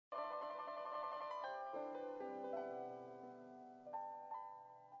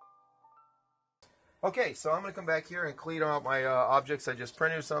Okay, so I'm going to come back here and clean out my objects. I just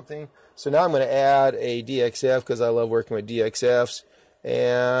printed something. So now I'm going to add a DXF because I love working with DXFs.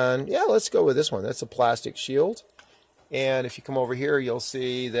 And yeah, let's go with this one. That's a plastic shield. And if you come over here, you'll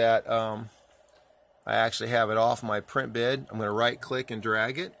see that I actually have it off my print bed. I'm going to right click and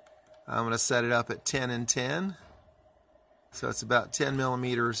drag it. I'm going to set it up at 10 and 10. So it's about 10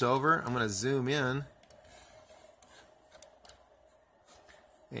 millimeters over. I'm going to zoom in.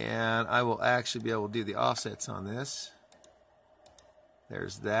 And I will actually be able to do the offsets on this.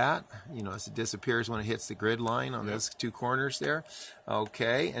 There's that. You notice it disappears when it hits the grid line on those two corners there.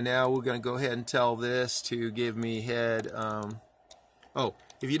 Okay, and now we're going to go ahead and tell this to give me head. Oh,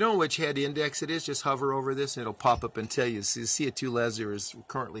 if you don't know which head index it is, just hover over this and it'll pop up and tell you. So the CO2 laser is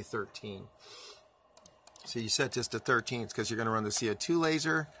currently 13. So you set this to 13 because you're going to run the CO2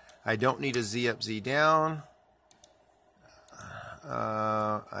 laser. I don't need a Z up, Z down.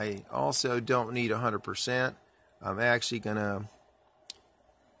 I also don't need 100%. I'm actually going to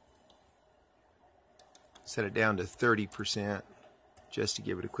set it down to 30% just to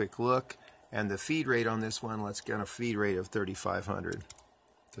give it a quick look. And the feed rate on this one, let's get a feed rate of 3,500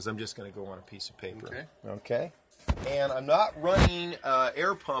 because I'm just going to go on a piece of paper. Okay. And I'm not running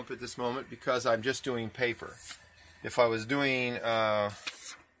air pump at this moment because I'm just doing paper. If I was doing,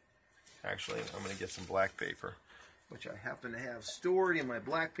 actually, I'm going to get some black paper, which I happen to have stored in my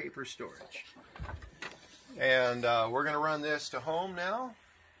black paper storage. And we're going to run this to home now.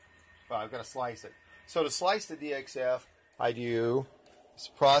 Well, I've got to slice it. So to slice the DXF, I do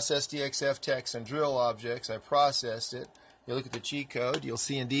process DXF text and drill objects. I processed it. You look at the cheat code, you'll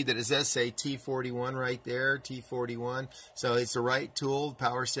see indeed that it does say T41 right there, T41. So it's the right tool,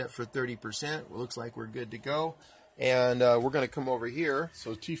 power set for 30%. It looks like we're good to go. And we're going to come over here.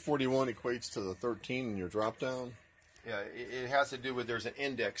 So T41 equates to the 13 in your drop down? Yeah, it has to do with there's an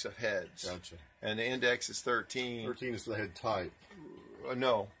index of heads. Gotcha. And the index is 13. 13 is the head type.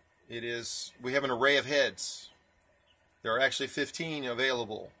 No, it is, we have an array of heads. There are actually 15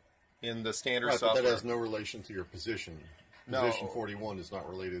 available in the standard software. But that has no relation to your position. No. Position 41 is not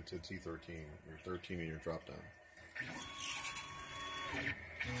related to T13, your 13 in your drop down.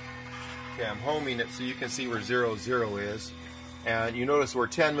 Okay, I'm homing it so you can see where 0, 0 is. And you notice we're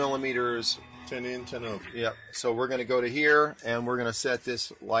 10 millimeters. 10 in, 10 out. Yep. So we're going to go to here and we're going to set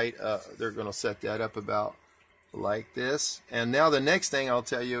this light up. They're going to set that up about like this. And now the next thing I'll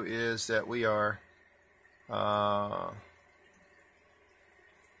tell you is that we are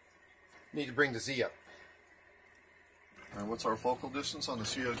need to bring the Z up. And what's our focal distance on the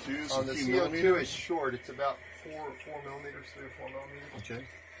CO2? On the CO2 it's short. It's about 4 millimeters, 3 or 4 millimeters. Okay.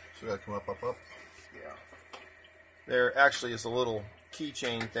 So we got to come up, up, up. Yeah. There actually is a little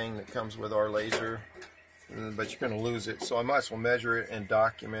keychain thing that comes with our laser, but you're going to lose it. So I might as well measure it and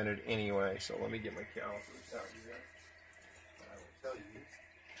document it anyway. So let me get my calipers out here. I will tell you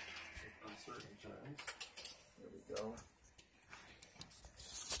on certain times. There we go.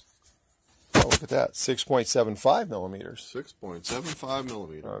 Oh, look at that, 6.75 millimeters. 6.75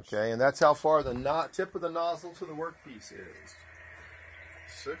 millimeters. Okay, and that's how far the tip of the nozzle to the workpiece is.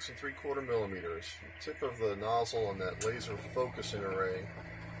 6 3/4 millimeters. The tip of the nozzle on that laser focusing array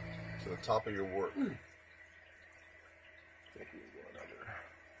to the top of your work. I think we can go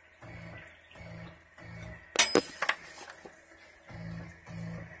another.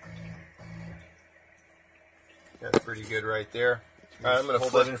 That's pretty good right there. I'm going to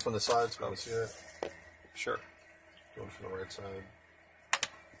hold that in from the side so I can see that. Sure. Going from the right side.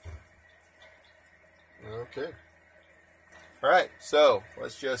 Okay. All right, so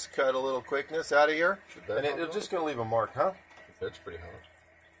let's just cut a little quickness out of here. And it's just going to leave a mark, huh? That's pretty hot.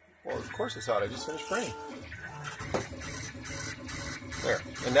 Well, of course it's hot. I just finished printing. There.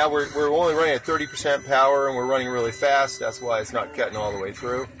 And now we're only running at 30% power, and we're running really fast. That's why it's not cutting all the way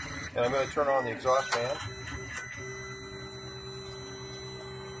through. And I'm going to turn on the exhaust fan.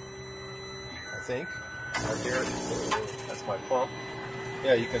 I think. Right there. That's my pump.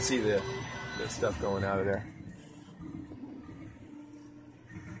 Yeah, you can see the stuff going out of there.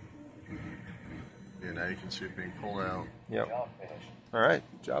 Yeah, now you can see it being pulled out. Yep. Job finished. All right,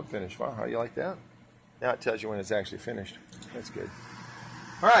 job finished. Wow, how do you like that? Now it tells you when it's actually finished. That's good.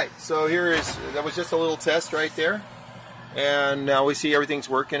 All right, so that was just a little test right there. And now we see everything's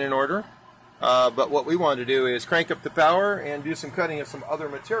working in order. But what we want to do is crank up the power and do some cutting of some other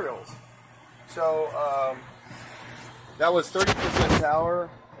materials. So that was 30% power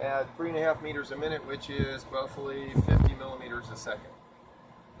at 3.5 meters a minute, which is roughly 50 millimeters a second,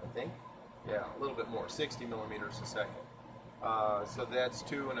 I think. Yeah, a little bit more, 60 millimeters a second. So that's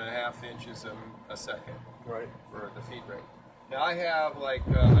 2.5 inches a second, right, for the feed rate. Now I have I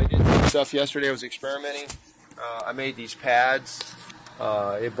did some stuff yesterday. I was experimenting. I made these pads.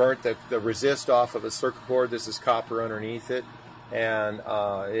 It burnt the resist off of a circuit board. This is copper underneath it, and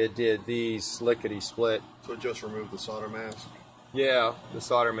it did these lickety-split. So it just removed the solder mask? Yeah, the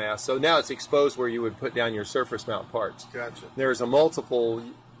solder mask. So now it's exposed where you would put down your surface mount parts. Gotcha. There's a multiple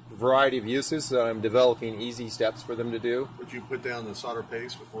variety of uses that I'm developing easy steps for them to do. Would you put down the solder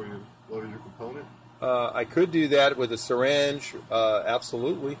paste before you loaded your component? I could do that with a syringe,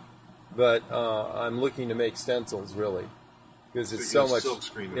 absolutely, but I'm looking to make stencils really, because it's so much.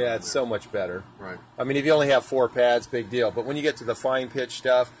 Yeah, it's so much better. Right. I mean, if you only have 4 pads, big deal. But when you get to the fine pitch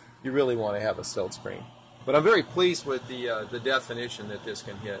stuff, you really want to have a silk screen. But I'm very pleased with the definition that this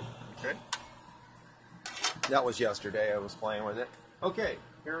can hit. Okay. That was yesterday. I was playing with it. Okay,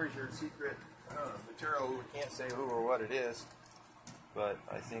 here is your secret material. We can't say who or what it is, but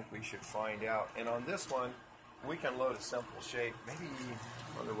I think we should find out. And on this one, we can load a simple shape. Maybe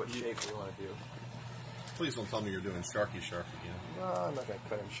I wonder what shape we want to do. Please don't tell me you're doing Sharky Shark again. No, I'm not going to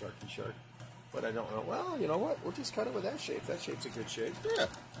cut him Sharky Shark. But I don't know. Well, you know what? We'll just cut it with that shape. That shape's a good shape. Yeah.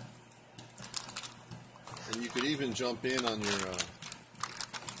 And you could even jump in on your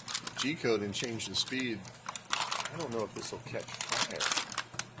G-code and change the speed. I don't know if this will catch fire.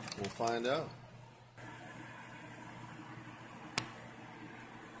 We'll find out.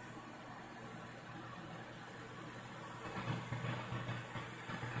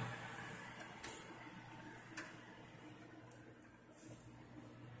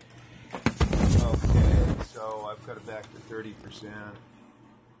 Okay, so I've cut it back to 30%.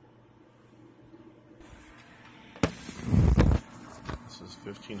 This is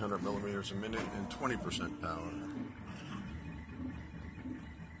 1,500 millimeters a minute and 20% power.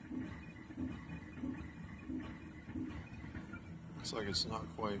 Looks like it's not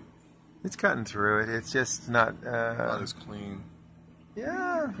quite. It's cutting through it. It's just not. Not as clean.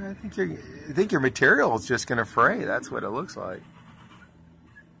 Yeah, I think your material is just going to fray. That's what it looks like.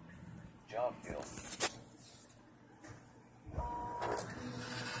 Job, Gil.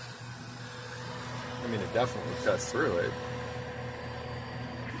 I mean, it definitely cuts through it.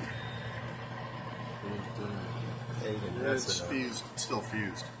 It's fused, still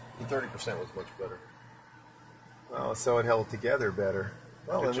fused. The 30% was much better. Well, so it held together better.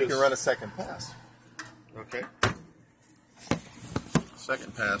 Well, then we can run a second pass. Okay.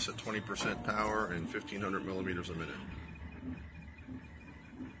 Second pass at 20% power and 1,500 millimeters a minute.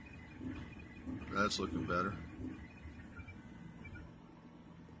 That's looking better.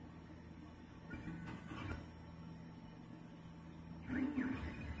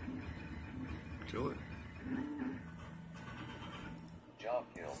 Kill it. Job,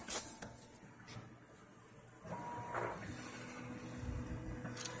 Gil.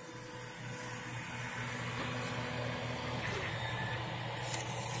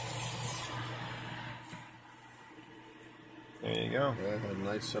 There you go. That had a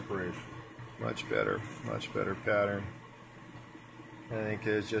nice separation. Much better pattern. I think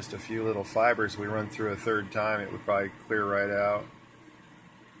there's just a few little fibers. We run through a third time, it would probably clear right out.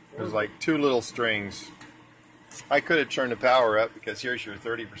 There's like 2 little strings. I could have turned the power up because here's your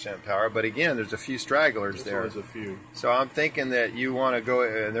 30% power, but again, there's a few stragglers there. There's a few. So I'm thinking that you want to go,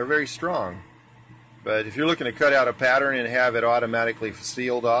 and they're very strong. But if you're looking to cut out a pattern and have it automatically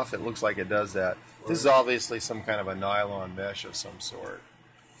sealed off, it looks like it does that. This is obviously some kind of a nylon mesh of some sort.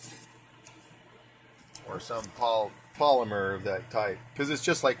 Or some polymer of that type. Because it's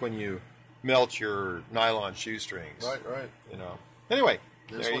just like when you melt your nylon shoestrings. Right. You know. Anyway,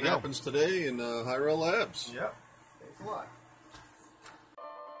 That's there you what go. happens today in Hyrel Labs. Yep. Thanks a lot.